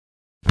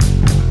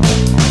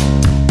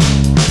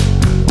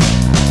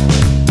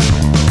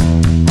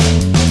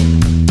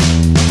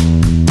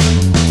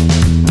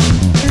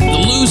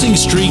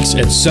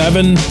streaks at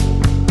 7.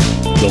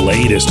 The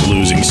latest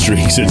losing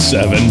streaks at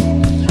 7.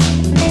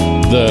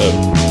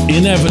 The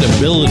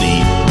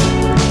inevitability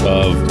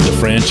of the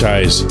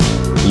franchise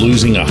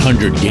losing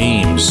 100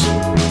 games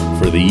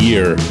for the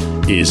year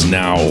is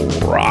now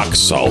rock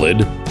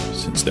solid,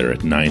 since they're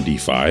at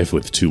 95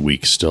 with 2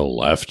 weeks still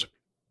left.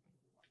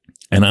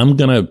 And I'm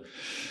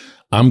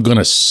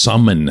gonna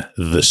summon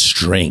the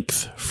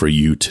strength for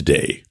you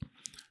today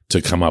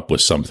to come up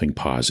with something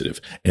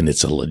positive, and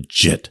it's a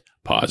legit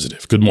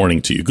positive. Good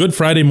morning to you. Good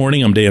Friday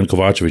morning. I'm Dejan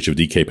Kovacevic of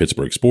DK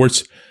Pittsburgh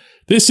Sports.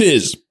 This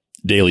is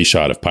Daily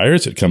Shot of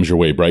Pirates. It comes your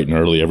way bright and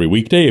early every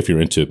weekday if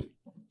you're into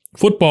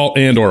football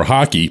and or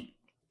hockey.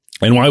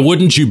 And why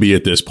wouldn't you be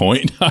at this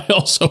point? I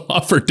also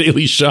offer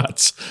daily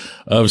shots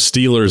of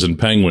Steelers and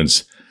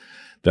Penguins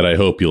that I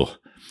hope you'll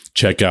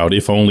check out,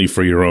 if only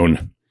for your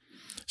own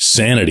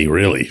sanity,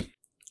 really.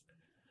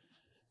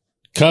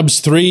 Cubs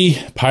 3,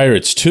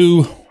 Pirates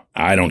 2.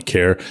 I don't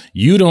care.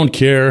 You don't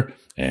care.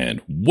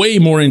 And way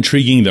more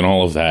intriguing than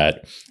all of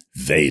that,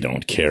 they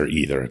don't care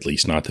either, at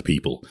least not the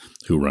people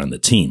who run the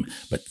team.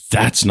 But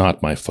that's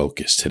not my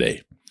focus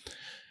today.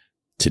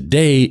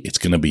 Today, it's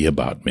going to be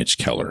about Mitch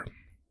Keller.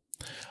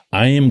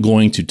 I am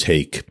going to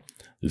take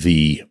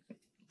the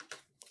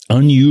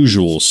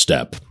unusual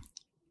step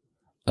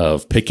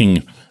of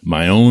picking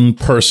my own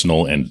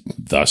personal and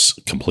thus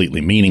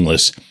completely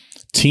meaningless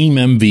team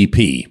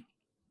MVP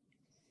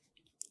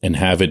and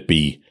have it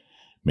be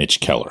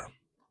Mitch Keller.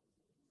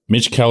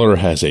 Mitch Keller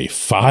has a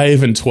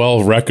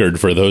 5-12 record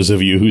for those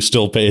of you who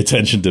still pay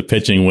attention to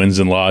pitching wins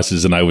and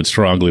losses, and I would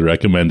strongly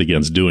recommend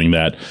against doing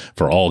that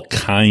for all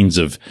kinds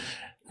of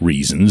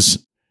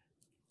reasons.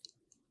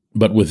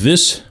 But with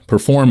this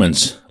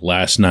performance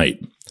last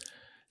night,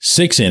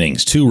 6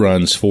 innings, 2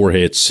 runs, 4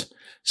 hits,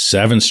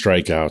 7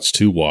 strikeouts,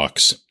 2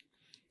 walks,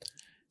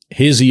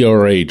 his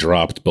ERA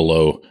dropped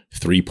below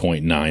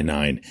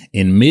 3.99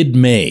 in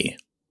mid-May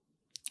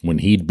when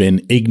he'd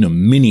been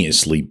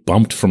ignominiously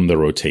bumped from the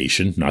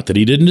rotation. Not that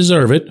he didn't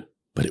deserve it,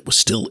 but it was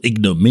still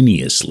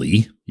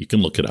ignominiously. You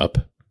can look it up.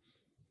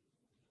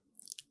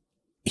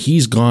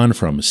 He's gone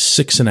from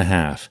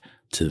 6.5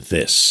 to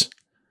this,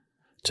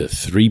 to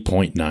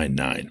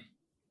 3.99.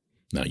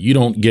 Now, you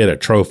don't get a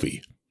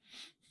trophy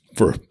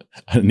for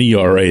an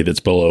ERA that's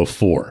below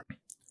 4.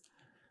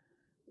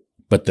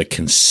 But the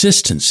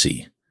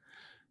consistency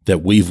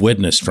that we've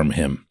witnessed from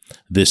him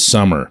this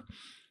summer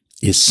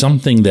is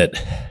something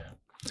that,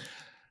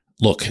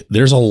 look,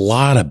 there's a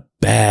lot of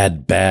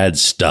bad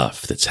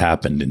stuff that's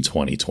happened in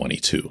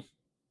 2022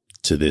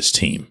 to this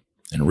team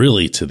and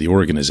really to the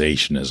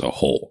organization as a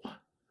whole.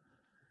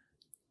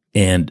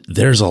 And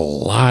there's a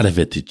lot of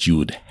it that you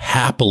would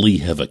happily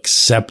have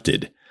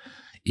accepted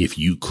if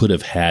you could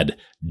have had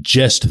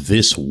just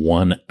this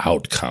one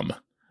outcome,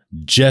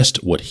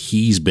 just what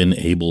he's been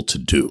able to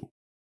do.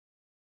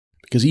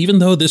 Because even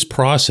though this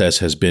process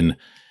has been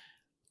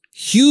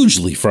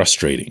hugely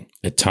frustrating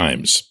at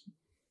times,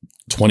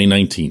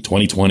 2019,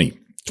 2020,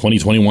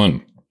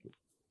 2021,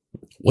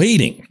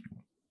 waiting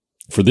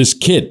for this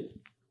kid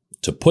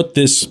to put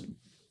this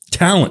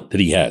talent that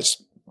he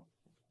has,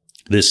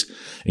 this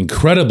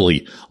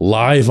incredibly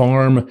live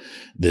arm,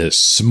 the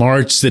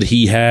smarts that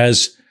he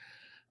has,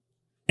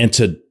 and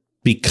to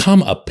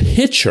become a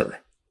pitcher,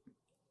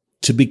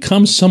 to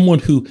become someone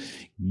who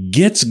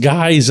gets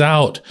guys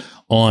out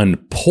on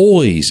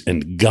poise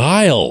and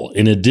guile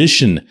in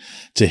addition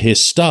to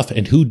his stuff,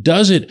 and who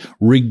does it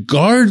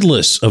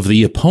regardless of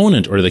the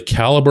opponent or the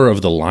caliber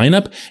of the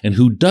lineup, and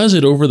who does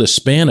it over the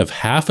span of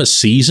half a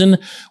season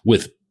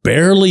with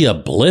barely a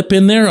blip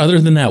in there other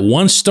than that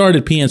one start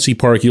at PNC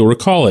Park. You'll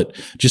recall it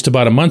just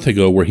about a month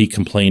ago where he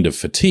complained of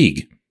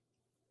fatigue.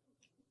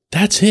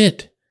 That's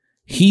it.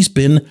 He's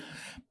been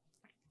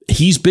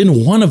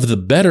one of the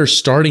better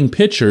starting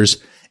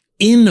pitchers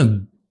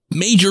in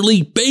Major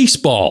League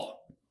Baseball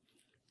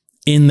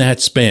in that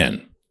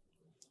span.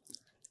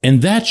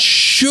 And that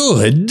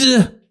should,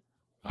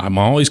 I'm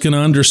always going to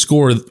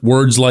underscore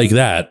words like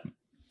that,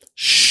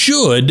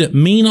 should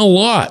mean a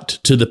lot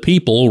to the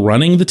people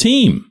running the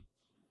team.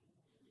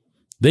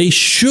 They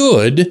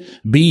should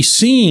be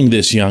seeing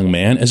this young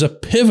man as a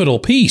pivotal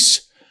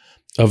piece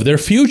of their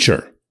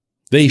future.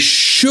 They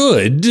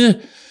should,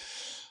 here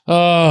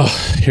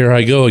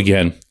I go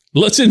again.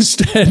 Let's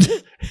instead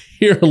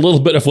hear a little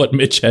bit of what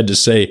Mitch had to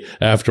say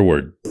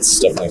afterward. It's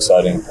definitely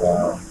exciting,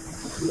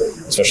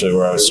 especially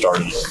where I was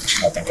starting.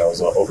 I think I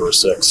was over a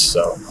 6,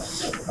 so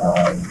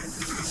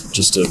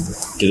just to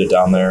get it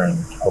down there and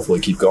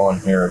hopefully keep going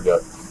here. I've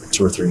got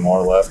 2 or 3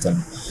 more left,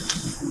 and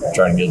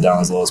trying to get it down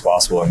as low as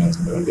possible. I mean, he's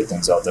been doing good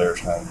things out there,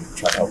 trying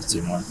to help the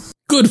team win.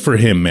 Good for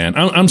him, man.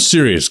 I'm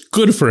serious.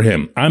 Good for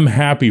him. I'm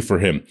happy for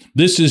him.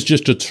 This is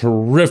just a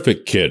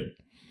terrific kid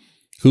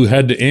who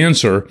had to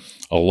answer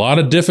a lot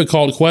of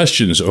difficult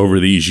questions over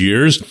these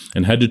years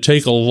and had to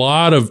take a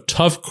lot of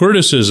tough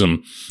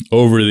criticism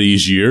over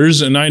these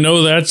years. And I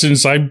know that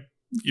since I,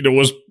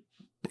 was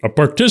a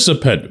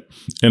participant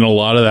in a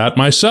lot of that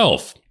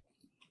myself.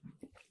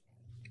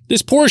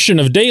 This portion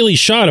of Daily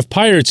Shot of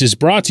Pirates is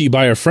brought to you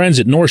by our friends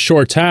at North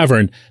Shore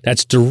Tavern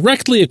that's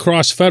directly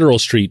across Federal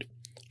Street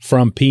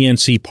from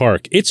PNC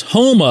Park. It's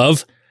home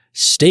of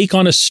Steak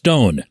on a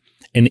Stone,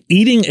 an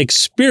eating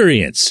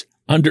experience,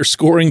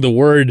 underscoring the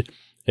word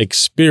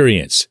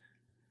experience.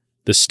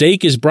 The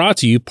steak is brought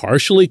to you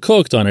partially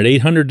cooked on an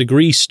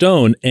 800-degree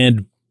stone,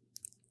 and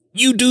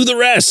you do the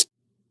rest.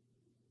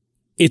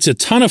 It's a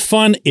ton of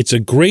fun, it's a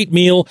great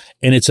meal,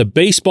 and it's a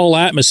baseball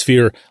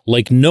atmosphere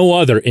like no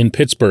other in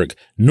Pittsburgh.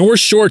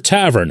 North Shore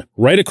Tavern,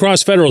 right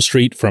across Federal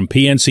Street from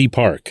PNC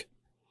Park.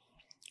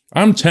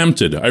 I'm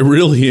tempted, I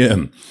really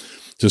am,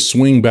 to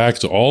swing back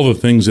to all the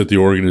things that the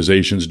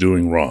organization's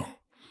doing wrong,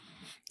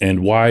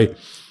 and why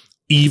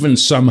even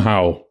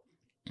somehow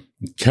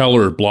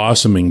Keller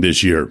blossoming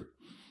this year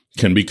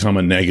can become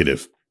a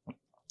negative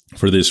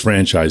for this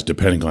franchise,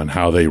 depending on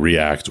how they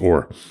react,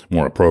 or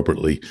more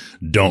appropriately,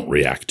 don't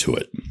react to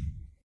it.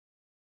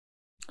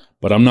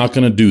 But I'm not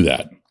going to do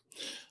that.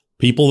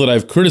 People that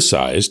I've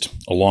criticized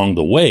along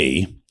the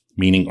way,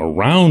 meaning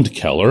around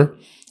Keller,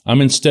 I'm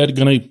instead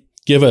going to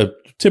give a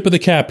tip of the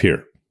cap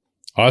here.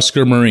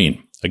 Oscar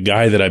Marin, a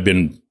guy that I've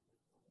been,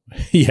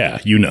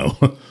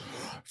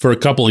 for a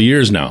couple of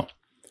years now.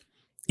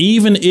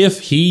 Even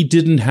if he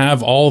didn't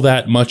have all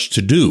that much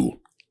to do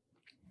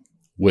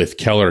with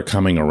Keller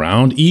coming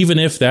around, even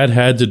if that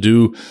had to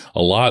do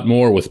a lot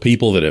more with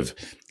people that have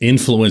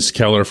influenced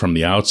Keller from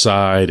the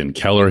outside and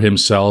Keller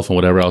himself and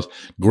whatever else,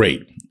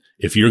 great.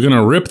 If you're going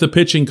to rip the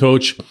pitching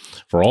coach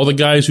for all the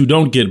guys who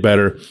don't get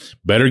better,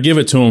 better give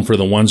it to him for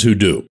the ones who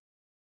do.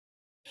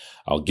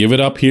 I'll give it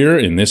up here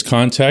in this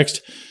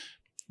context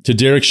to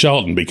Derek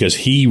Shelton, because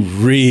he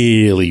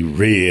really,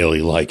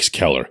 really likes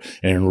Keller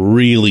and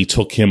really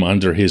took him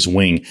under his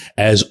wing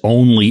as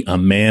only a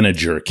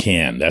manager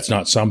can. That's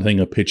not something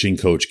a pitching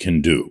coach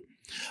can do.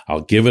 I'll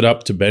give it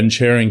up to Ben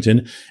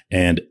Cherington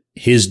and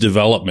his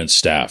development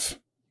staff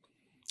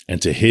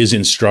and to his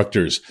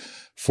instructors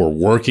for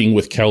working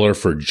with Keller,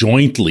 for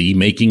jointly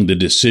making the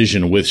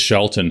decision with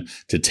Shelton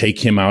to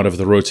take him out of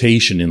the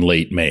rotation in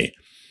late May.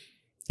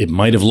 It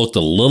might have looked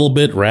a little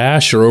bit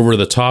rash or over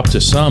the top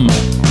to some,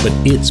 but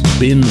it's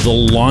been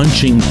the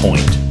launching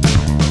point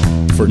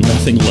for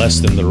nothing less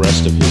than the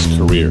rest of his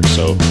career.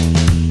 So,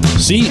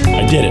 see,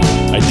 I did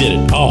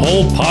it. A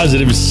whole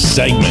positive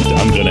segment.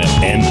 I'm going to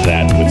end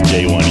that with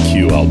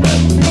J1Q, I'll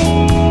bet.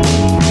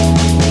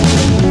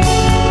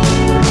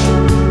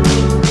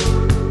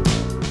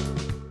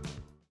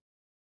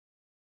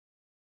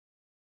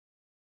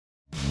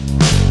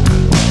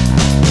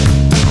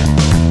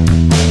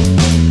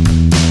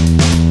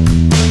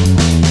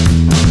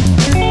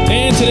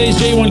 Today's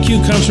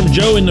J1Q comes from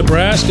Joe in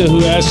Nebraska,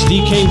 who asks,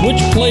 DK, which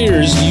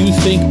players do you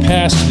think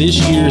passed this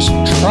year's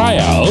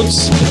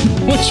tryouts,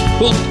 which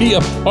will be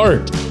a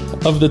part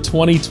of the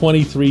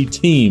 2023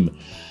 team?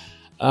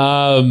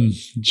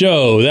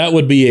 Joe, that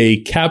would be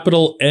a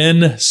capital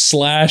N/capital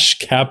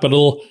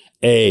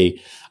A.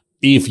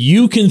 If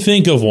you can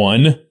think of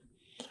one,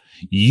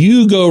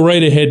 you go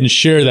right ahead and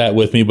share that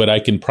with me, but I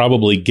can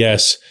probably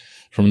guess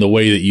from the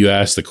way that you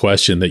asked the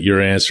question that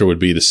your answer would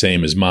be the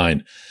same as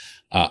mine.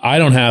 I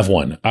don't have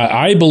one.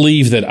 I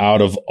believe that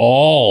out of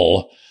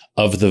all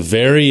of the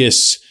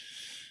various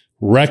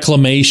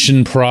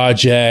reclamation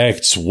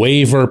projects,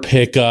 waiver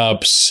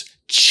pickups,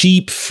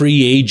 cheap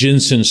free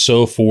agents, and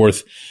so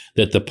forth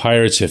that the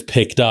Pirates have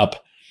picked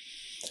up,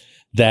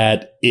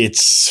 that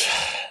it's,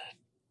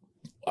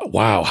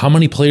 wow, how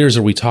many players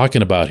are we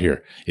talking about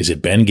here? Is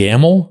it Ben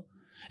Gamel?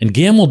 And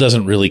Gamel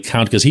doesn't really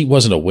count because he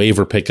wasn't a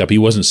waiver pickup. He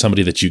wasn't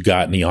somebody that you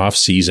got in the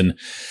offseason.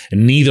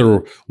 And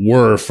neither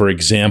were, for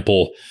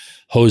example,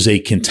 Jose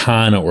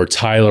Quintana or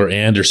Tyler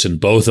Anderson,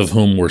 both of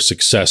whom were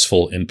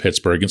successful in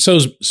Pittsburgh. And so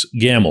is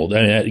Gamel.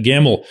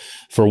 Gamel,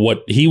 for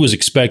what he was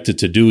expected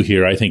to do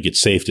here, I think it's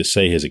safe to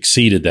say has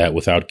exceeded that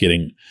without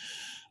getting,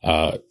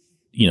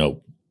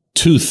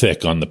 too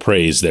thick on the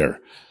praise there.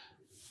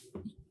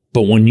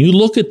 But when you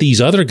look at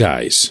these other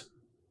guys,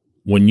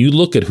 when you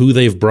look at who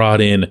they've brought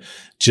in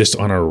just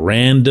on a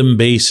random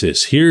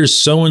basis, here's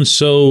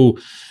so-and-so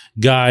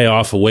guy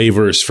off of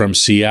waivers from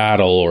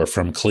Seattle or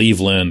from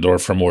Cleveland or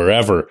from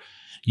wherever.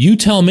 You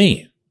tell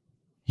me.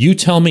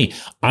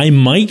 I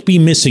might be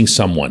missing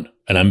someone,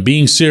 and I'm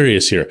being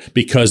serious here,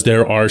 because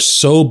there are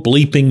so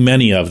bleeping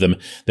many of them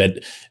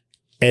that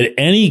at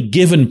any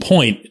given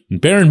point,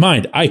 bear in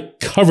mind, I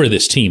cover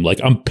this team. Like,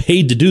 I'm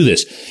paid to do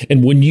this.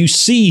 And when you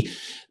see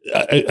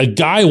a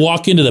guy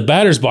walk into the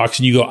batter's box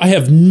and you go, I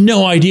have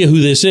no idea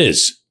who this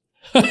is.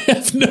 I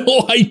have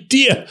no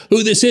idea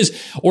who this is.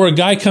 Or a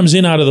guy comes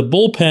in out of the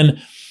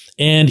bullpen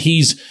and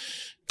he's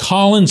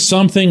Colin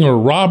something or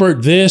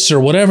Robert this or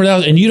whatever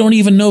else, and you don't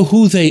even know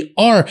who they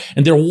are.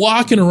 And they're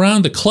walking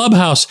around the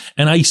clubhouse,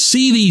 and I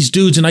see these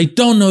dudes and I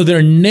don't know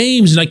their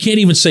names, and I can't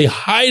even say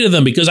hi to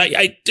them because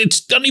I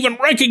don't even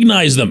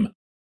recognize them.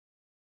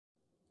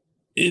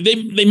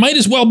 They might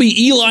as well be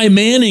Eli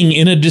Manning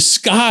in a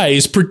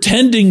disguise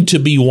pretending to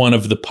be one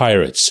of the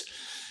Pirates.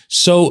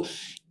 So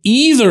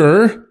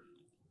either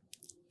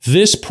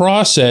this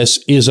process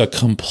is a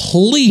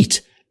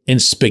complete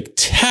and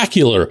spectacular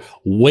spectacular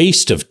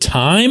waste of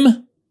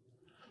time?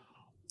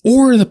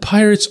 Or the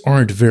Pirates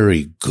aren't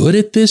very good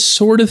at this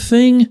sort of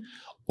thing?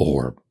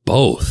 Or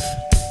both?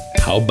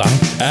 How about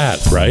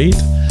that, right?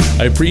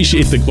 I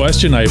appreciate the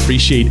question. I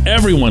appreciate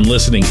everyone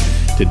listening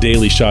to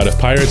Daily Shot of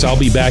Pirates. I'll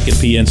be back at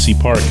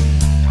PNC Park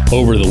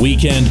over the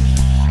weekend.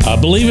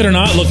 Believe it or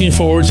not, looking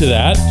forward to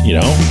that. You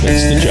know,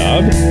 that's the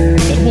job.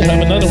 And we'll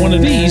have another one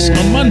of these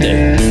on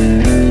Monday.